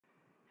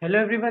Hello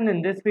everyone,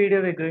 in this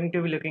video we're going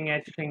to be looking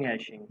at string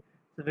hashing.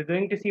 So we're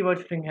going to see what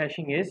string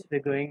hashing is. We're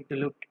going to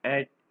look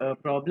at a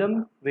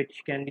problem which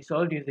can be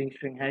solved using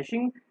string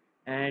hashing,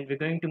 and we're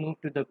going to move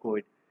to the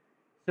code.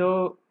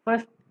 So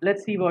first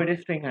let's see what is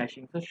string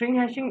hashing. So string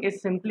hashing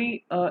is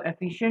simply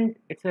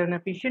it's an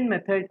efficient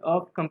method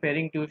of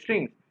comparing two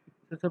strings.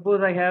 So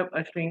suppose I have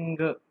a string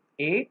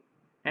A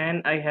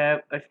and I have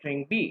a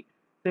string B.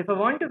 So if I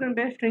want to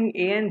compare string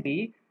A and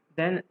B,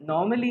 then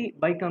normally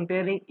by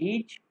comparing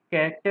each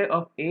character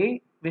of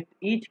A with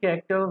each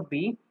character of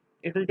B,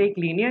 it will take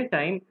linear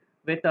time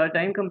with our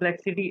time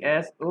complexity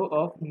as O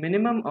of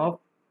minimum of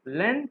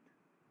length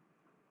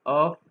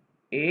of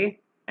A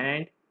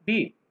and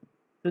B.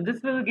 So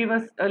this will give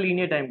us a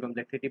linear time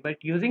complexity, but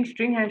using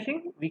string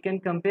hashing, we can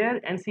compare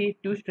and see if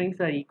two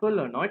strings are equal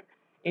or not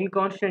in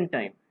constant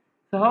time.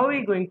 So how are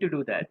we going to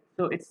do that?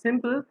 So it's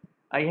simple.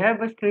 I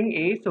have a string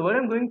A, so what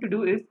I'm going to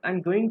do is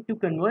I'm going to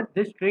convert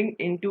this string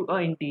into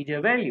an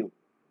integer value,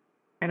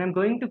 and I'm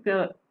going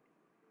to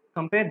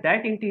compare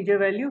that integer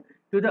value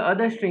to the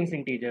other string's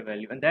integer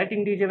value, and that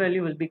integer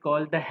value will be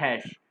called the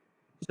hash.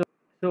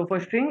 So for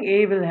string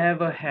A we'll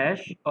have a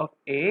hash of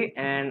A,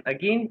 and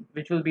again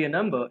which will be a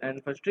number,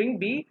 and for string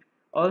B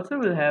also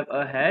will have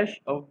a hash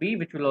of B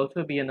which will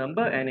also be a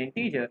number and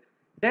integer.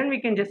 Then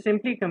we can just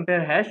simply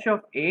compare hash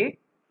of A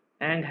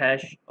and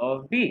hash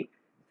of B.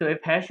 So if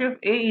hash of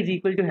A is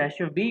equal to hash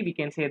of B, we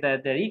can say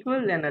that they're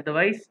equal, and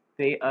otherwise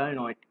they are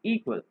not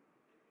equal.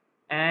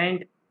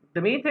 And the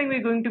main thing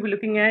we're going to be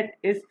looking at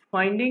is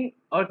finding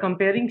or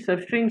comparing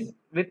substrings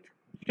with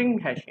string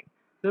hashing.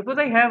 Suppose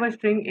I have a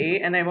string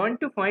A and I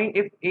want to find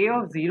if A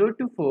of 0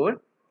 to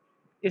 4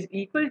 is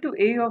equal to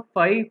A of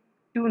 5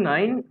 to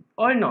 9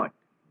 or not.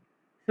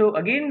 So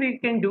again we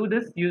can do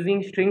this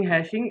using string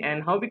hashing,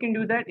 and how we can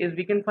do that is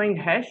we can find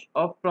hash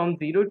of from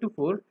 0 to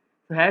 4,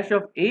 so hash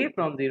of A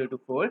from 0 to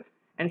 4,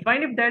 and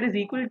find if that is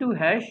equal to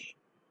hash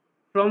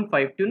from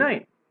 5 to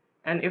 9,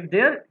 and if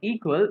they are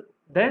equal,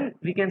 then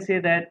we can say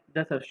that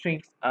the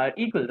substrings are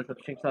equal, the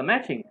substrings are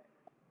matching.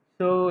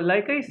 So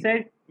like I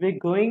said, we're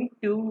going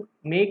to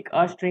make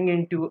our string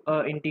into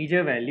an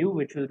integer value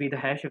which will be the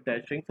hash of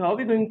that string. So how are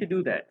we going to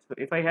do that? So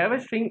if I have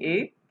a string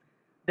A,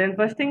 then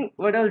first thing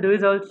what I'll do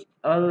is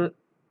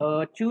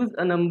I'll choose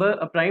a number,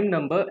 a prime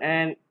number,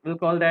 and we'll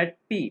call that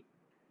P,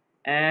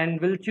 and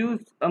we'll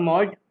choose a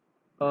mod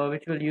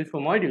which we'll use for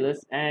modulus,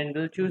 and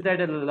we'll choose that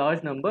as a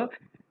large number.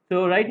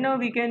 So right now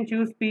we can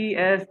choose P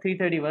as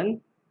 331,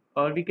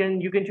 or you can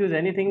choose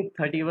anything.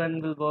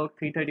 31 will work,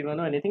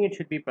 331 or anything, it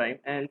should be prime.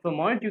 And for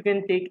mod you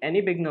can take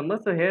any big number.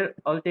 So here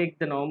I'll take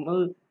the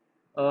normal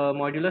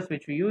modulus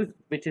which we use,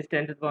 which is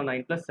 10 to the power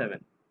 9 plus 7.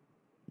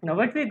 Now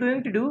what we're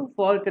going to do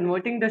for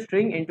converting the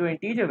string into an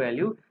integer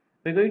value,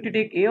 we're going to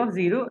take A of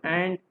 0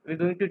 and we're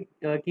going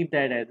to keep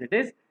that as it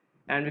is,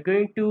 and we're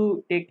going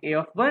to take A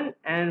of 1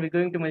 and we're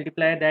going to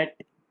multiply that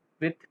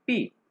with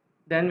P.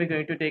 Then we're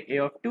going to take A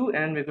of 2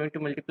 and we're going to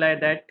multiply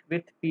that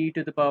with P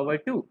to the power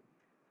 2.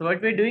 So what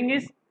we're doing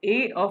is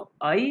A of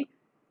I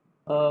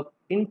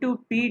into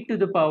P to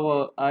the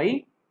power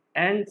I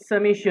and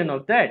summation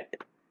of that,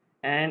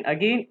 and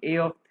again A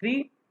of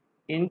 3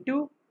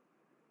 into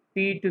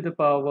P to the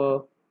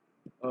power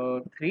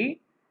 3,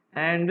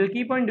 and we'll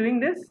keep on doing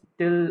this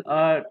till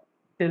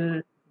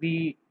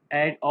we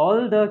add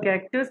all the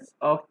characters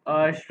of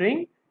our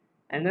string,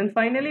 and then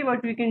finally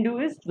what we can do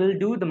is we'll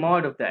do the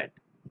mod of that.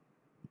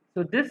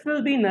 So this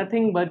will be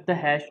nothing but the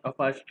hash of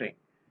our string.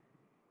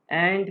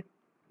 And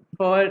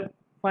for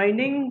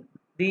finding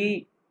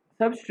the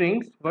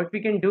substrings, what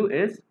we can do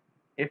is,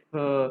 if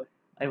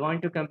I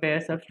want to compare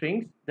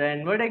substrings,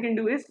 then what I can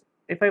do is,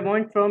 if I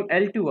want from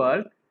L to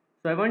R,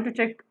 so I want to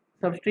check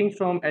substrings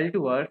from L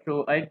to R,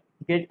 so I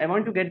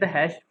want to get the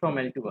hash from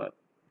L to R.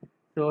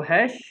 So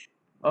hash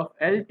of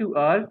L to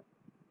R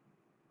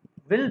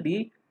will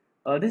be,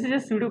 this is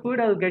just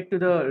pseudocode, I'll get to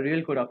the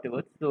real code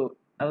afterwards. So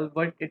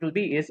what it will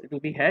be is, it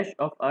will be hash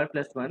of R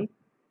plus 1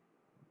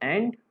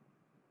 and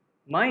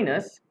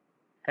minus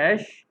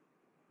hash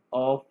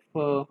of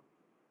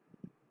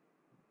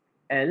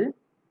L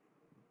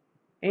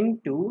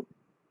into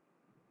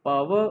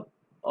power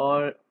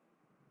or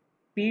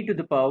P to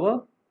the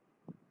power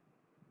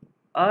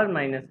R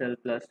minus L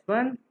plus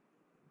 1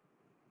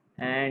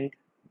 and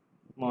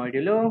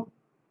modulo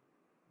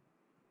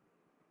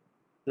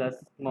plus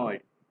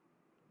mod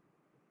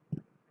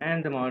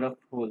and the mod of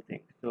whole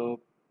thing. So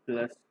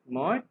plus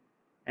mod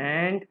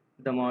and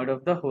the mod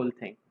of the whole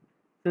thing.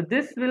 So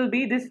this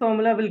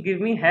formula will give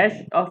me hash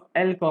of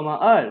L comma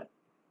R,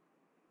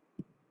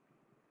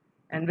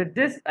 and with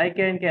this I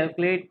can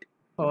calculate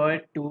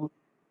for two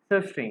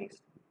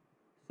substrings.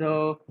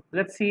 So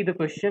let's see the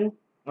question,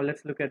 or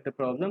let's look at the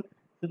problem.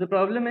 So the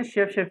problem is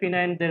Chef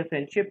Chefina and their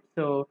friendship.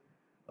 So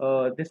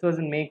this was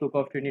in May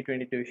CookOff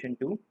 2020 edition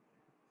 2.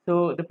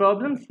 So the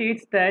problem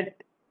states that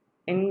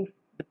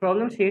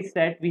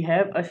we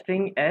have a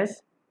string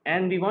S,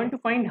 and we want to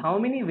find how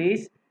many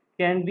ways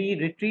can we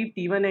retrieve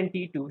T1 and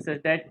T2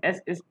 such that S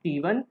is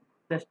T1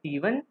 plus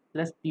T1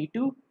 plus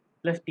T2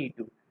 plus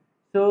T2.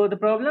 So the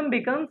problem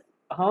becomes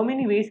how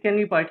many ways can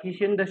we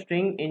partition the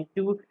string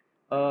into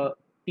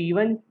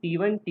T1,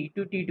 T1, T2,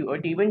 T2, or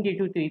T1,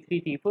 T2,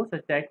 T3, T4,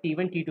 such that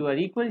T1, T2 are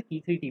equal,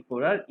 T3,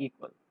 T4 are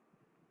equal.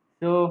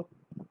 So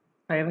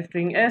I have a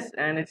string S,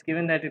 and it's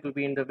given that it will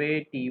be in the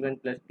way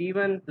T1 plus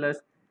T1 plus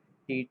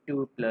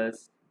T2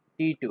 plus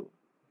T2.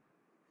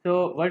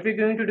 So what we're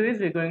going to do is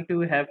we're going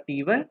to have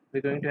T1,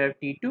 we're going to have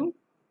T2,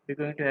 we're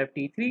going to have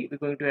T3, we're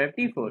going to have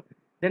T4.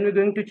 Then we're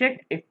going to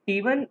check if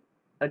T1,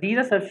 these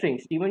are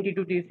substrings, T1, T2,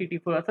 T3,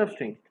 T4 are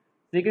substrings.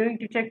 So we're going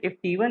to check if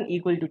T1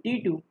 equal to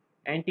T2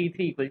 and T3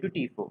 equal to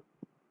T4.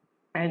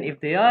 And if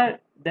they are,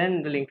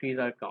 then we'll increase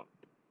our count.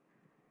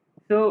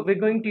 So we're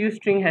going to use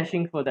string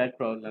hashing for that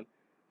problem.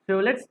 So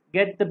let's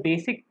get the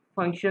basic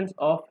functions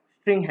of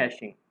string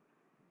hashing.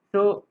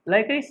 So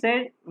like I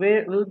said,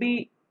 we'll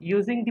be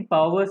using the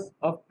powers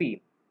of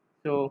P.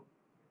 So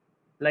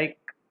like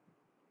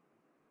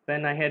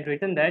when I had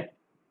written that,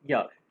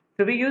 yeah.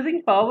 So we're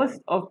using powers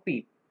of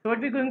P. So what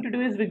we're going to do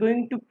is we're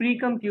going to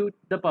pre-compute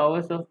the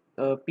powers of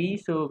P,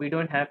 so we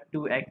don't have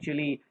to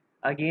actually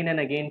again and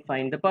again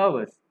find the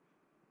powers.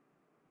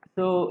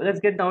 So let's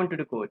get down to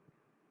the code.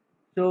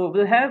 So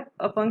we'll have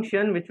a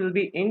function which will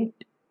be int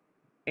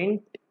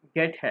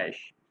get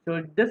hash.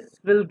 So this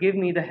will give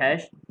me the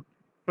hash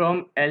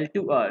from L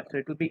to R. So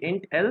it will be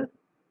int L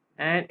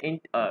and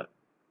int R.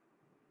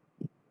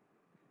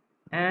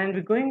 And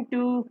we're going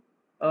to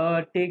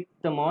take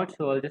the mod,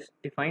 so I'll just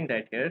define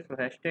that here. So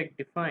hashtag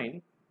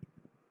define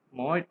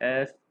mod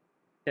as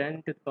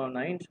 10 to the power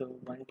 9, so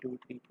 1 2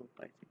 3 4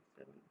 5 6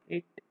 7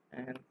 8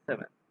 and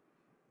 7.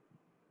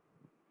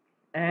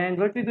 And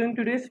what we're going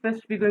to do is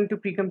first we're going to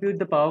pre-compute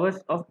the powers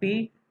of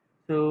P.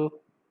 So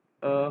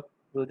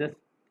we'll just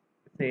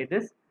say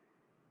this,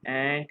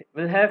 and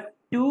we'll have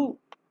two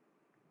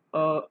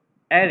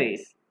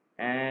arrays,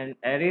 and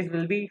arrays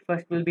will be,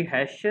 first will be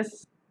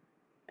hashes,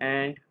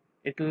 and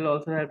it will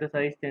also have the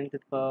size 10 to the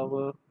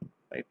power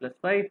 5 plus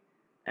 5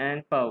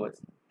 and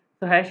powers.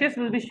 So hashes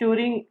will be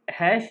storing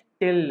hash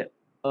till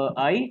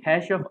I,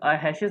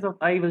 hashes of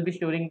I will be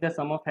storing the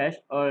sum of hash,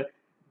 or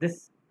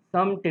this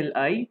sum till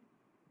I,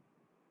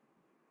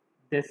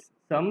 this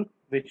sum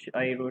which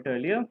I wrote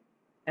earlier,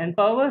 and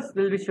powers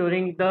will be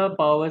storing the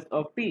powers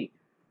of P.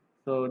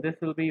 So this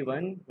will be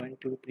 1 1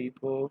 2 3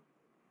 4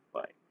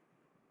 5.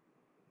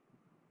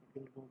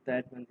 You can remove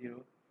that 1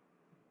 0.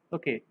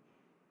 Okay.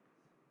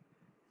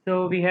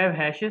 So we have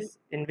hashes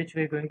in which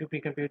we're going to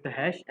pre-compute the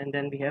hash, and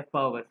then we have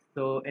powers.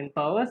 So in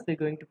powers, we're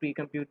going to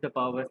pre-compute the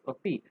powers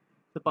of P.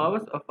 So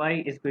powers of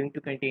I is going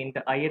to contain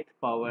the ith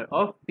power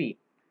of P.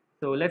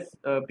 So let's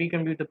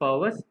pre-compute the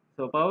powers.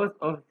 So powers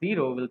of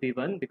 0 will be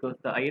 1, because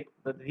the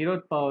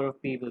 0th power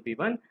of P will be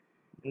 1.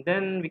 And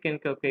then we can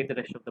calculate the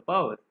rest of the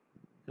powers.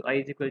 So I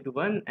is equal to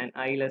 1 and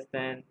I less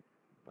than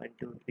 1,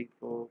 2, 3,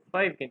 4,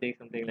 5. We can take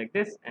something like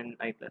this, and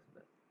I plus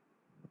plus.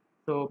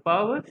 So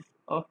powers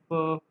of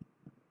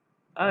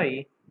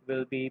I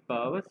will be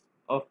powers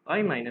of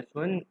I minus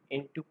 1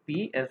 into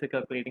P, as we're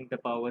calculating the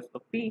powers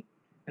of P,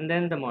 and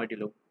then the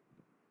modulo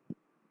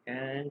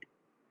and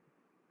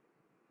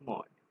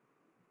mod.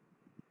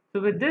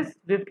 So with this,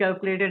 we've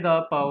calculated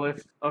our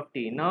powers of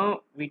T.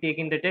 Now we take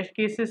in the test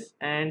cases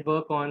and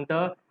work on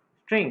the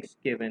strings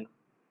given.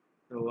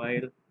 So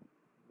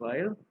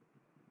while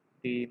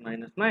T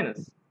minus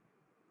minus.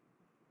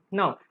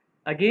 Now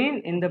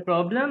again in the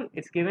problem,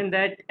 it's given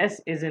that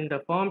S is in the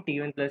form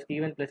T1 plus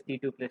T1 plus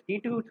T2 plus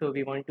T2. So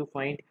we want to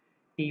find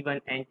T1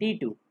 and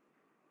T2,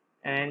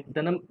 and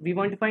we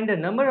want to find the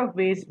number of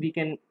ways we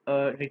can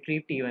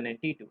retrieve T1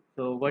 and T2.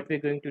 So what we're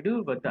going to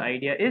do, what the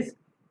idea is,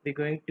 we're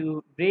going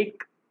to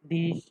break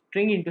the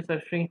string into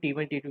substring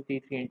T1, T2,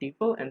 T3 and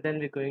T4, and then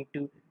we're going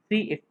to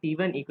see if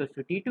T1 equals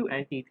to T2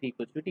 and T3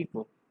 equals to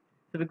T4.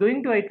 So we're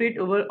going to iterate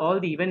over all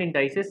the even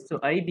indices. So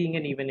I being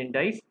an even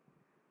indice,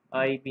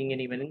 I being an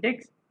even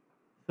index.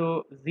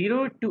 So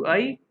 0 to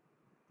I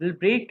will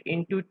break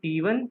into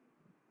T1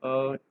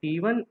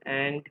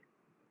 and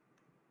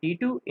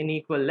T2 in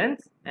equal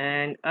lengths,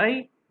 and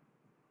I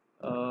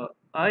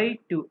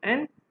to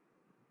N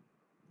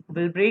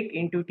will break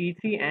into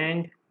T3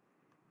 and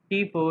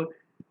T4.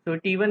 So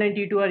T1 and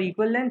T2 are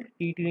equal length,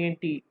 T3 and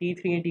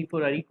T3 and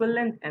T4 are equal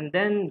length, and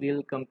then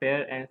we'll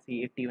compare and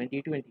see if T1,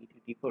 T2 and T3,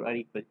 T4 are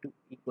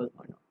equal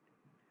or not.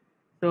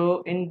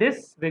 So in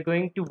this, we're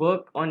going to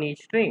work on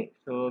each string.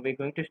 So we're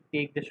going to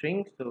take the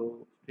string,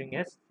 so string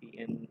S,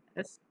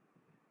 CNS,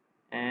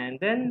 and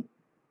then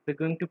we're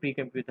going to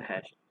pre-compute the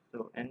hash.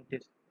 So and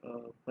this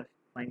first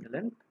find the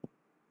length.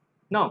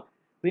 Now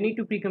we need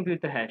to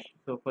pre-compute the hash.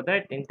 So for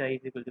that, int I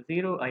is equal to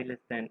 0, I less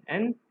than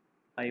n,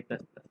 I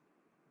plus plus.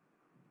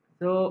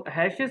 So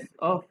hashes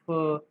of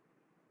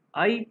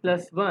I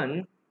plus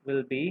 1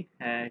 will be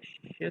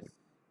hashes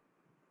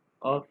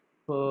of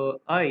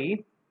I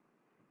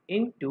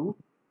into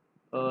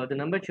the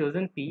number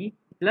chosen P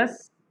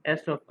plus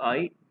S of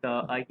I,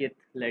 the ith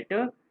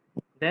letter,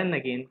 then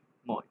again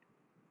mod.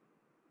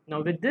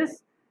 Now with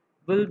this,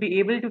 we'll be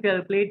able to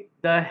calculate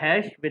the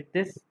hash. With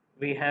this,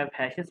 we have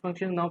hashes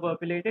function now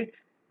populated,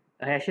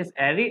 hashes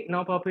array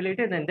now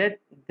populated, and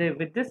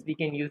with this we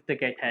can use the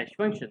get hash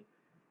function.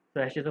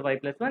 So hashes of I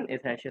plus 1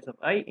 is hashes of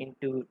I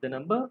into the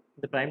number,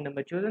 the prime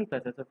number chosen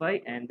plus s of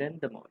I, and then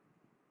the mod.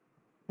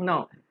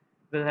 Now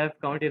we'll have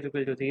count is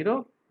equal to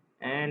 0,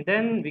 and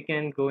then we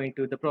can go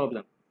into the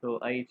problem. So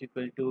I is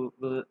equal to,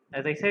 will,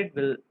 as I said,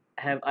 we'll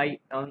have I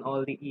on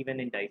all the even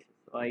indices.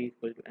 So I is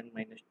equal to n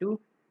minus 2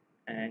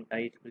 and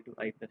I is equal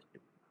to I plus 2,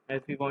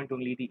 as we want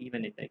only the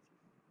even indices.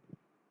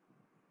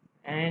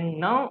 And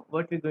now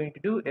what we're going to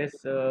do is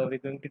we're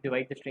going to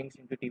divide the strings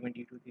into T1,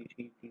 T2,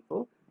 T3,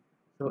 T4.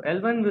 So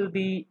L1 will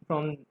be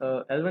from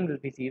L1 will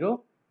be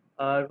 0,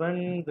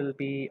 R1 will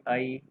be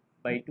I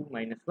by 2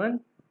 minus 1,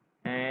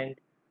 and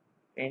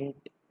int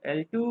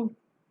L2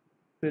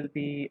 will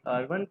be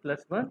R1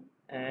 plus 1,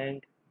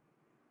 and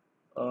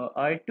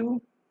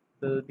R2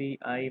 will be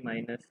I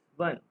minus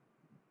 1.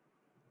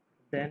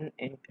 Then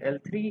int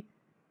L3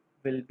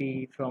 will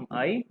be from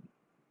I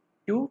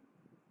to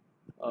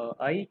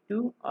I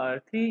to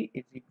R3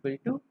 is equal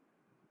to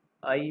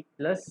I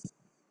plus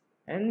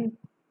n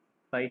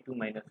by 2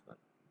 minus 1.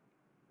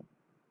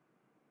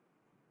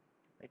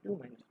 By 2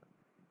 minus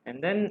 1.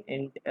 And then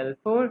int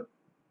L4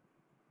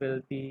 will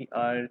be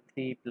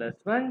R3 plus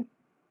 1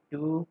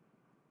 to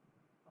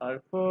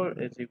R4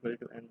 is equal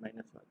to n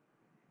minus 1.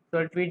 So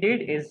what we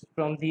did is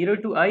from 0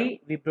 to I,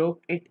 we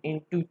broke it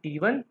into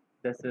T1,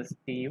 this is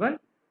T1,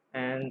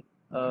 and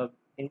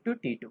into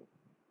T2.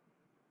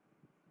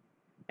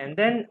 And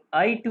then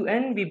I to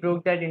n, we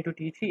broke that into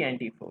T3 and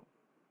T4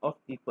 of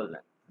equal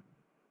length.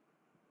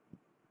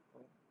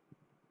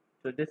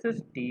 So this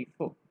is T4.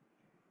 So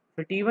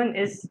T1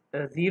 is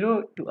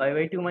 0 to I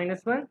by 2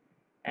 minus 1,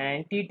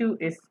 and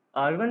T2 is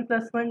R1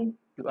 plus 1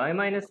 to I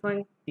minus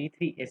 1,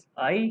 T3 is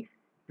I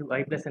to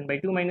I plus n by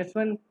 2 minus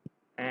 1,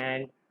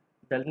 and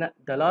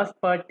the last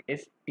part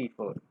is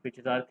T4, which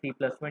is R3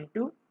 plus 1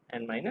 to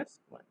n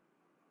minus 1.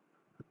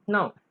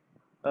 Now,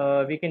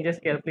 we can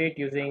just calculate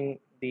using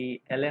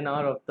the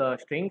LNR of the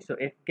string. So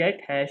if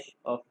get hash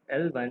of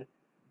L1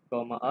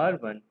 comma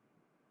R1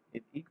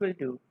 is equal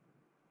to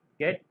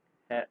get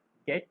hash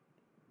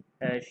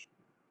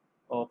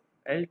of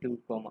L2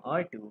 comma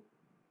R2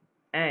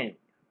 and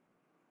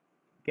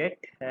get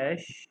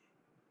hash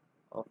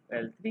of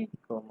L3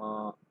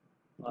 comma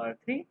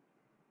R3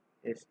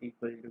 is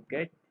equal to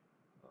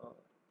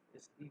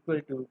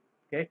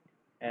get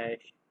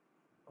hash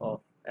of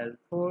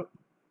L4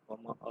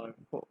 comma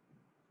R4.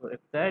 So if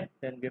that,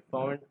 then we have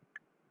found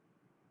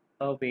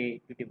a way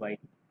to divide.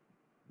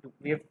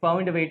 We have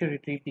found a way to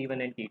retrieve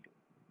T1 and T2.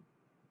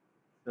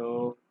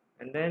 So,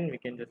 and then we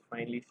can just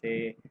finally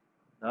say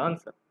the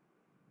answer.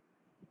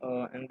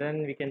 And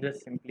then we can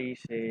just simply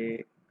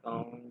say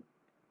count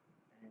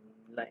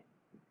and line.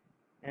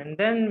 And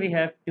then we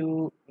have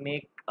to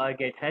make our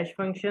get hash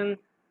function,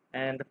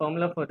 and the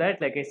formula for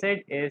that, like I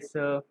said, is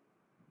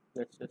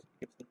let's just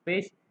give some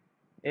space,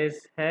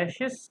 is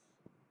hashes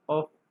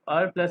of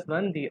r plus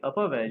 1, the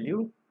upper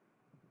value,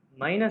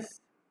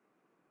 minus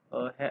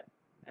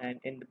and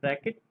in the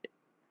bracket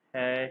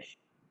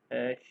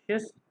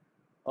hashes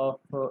of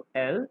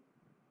L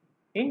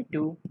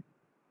into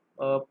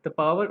the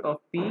power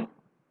of P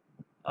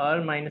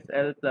r minus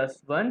L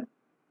plus 1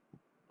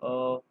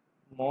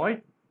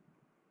 mod,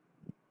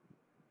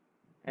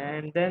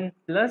 and then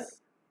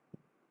plus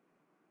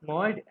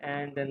mod,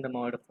 and then the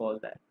mod of all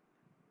that.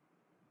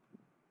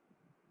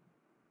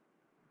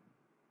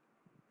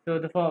 So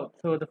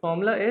the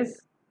formula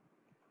is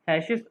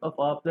hashes of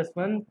r plus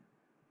 1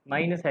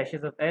 minus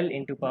hashes of L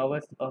into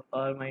powers of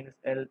r minus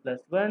L plus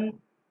 1,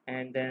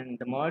 and then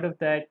the mod of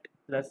that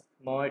plus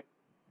mod,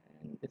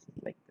 and this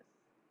is like this.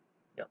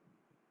 Yeah.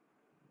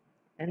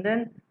 And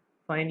then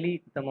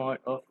finally the mod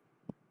of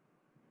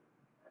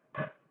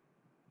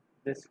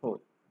this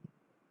whole.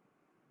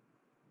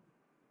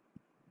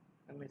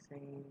 I'm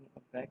missing a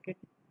bracket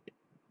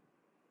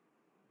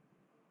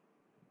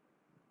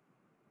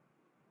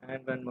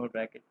and one more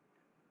bracket,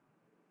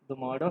 the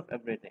mod of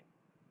everything.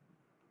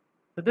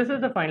 So this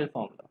is the final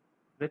formula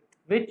with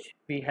which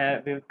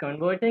we're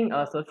converting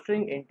our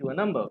substring into a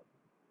number,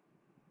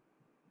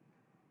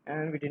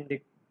 and we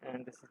didn't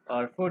and this is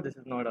R4, this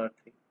is not R3.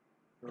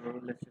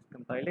 So let's just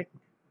compile it,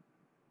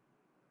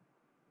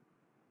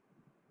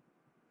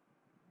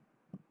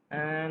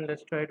 and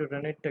let's try to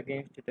run it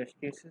against the test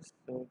cases.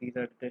 So these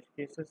are the test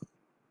cases.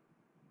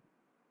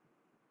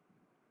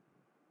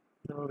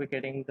 So we're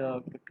getting the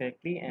output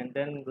correctly, and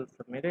then we'll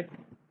submit it.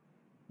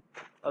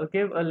 I'll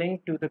give a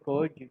link to the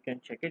code, you can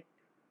check it.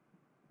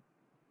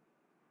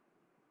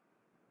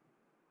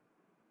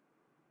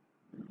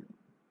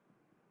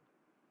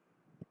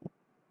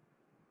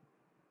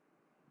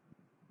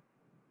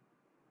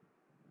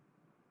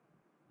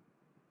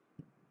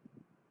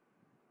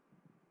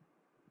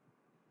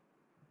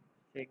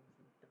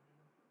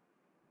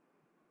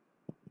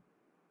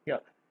 Yeah,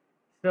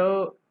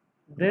 so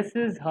this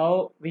is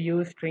how we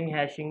use string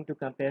hashing to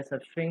compare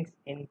substrings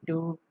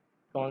into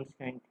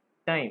constant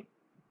time.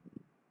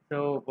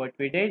 So what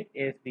we did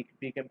is we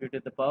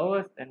pre-computed the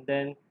powers, and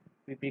then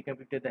we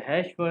pre-computed the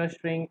hash for a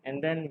string,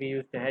 and then we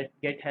used the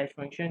get hash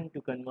function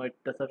to convert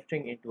the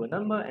substring into a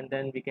number, and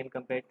then we can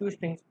compare two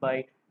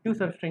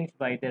substrings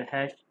by their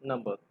hash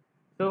number.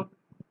 So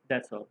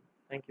that's all.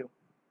 Thank you.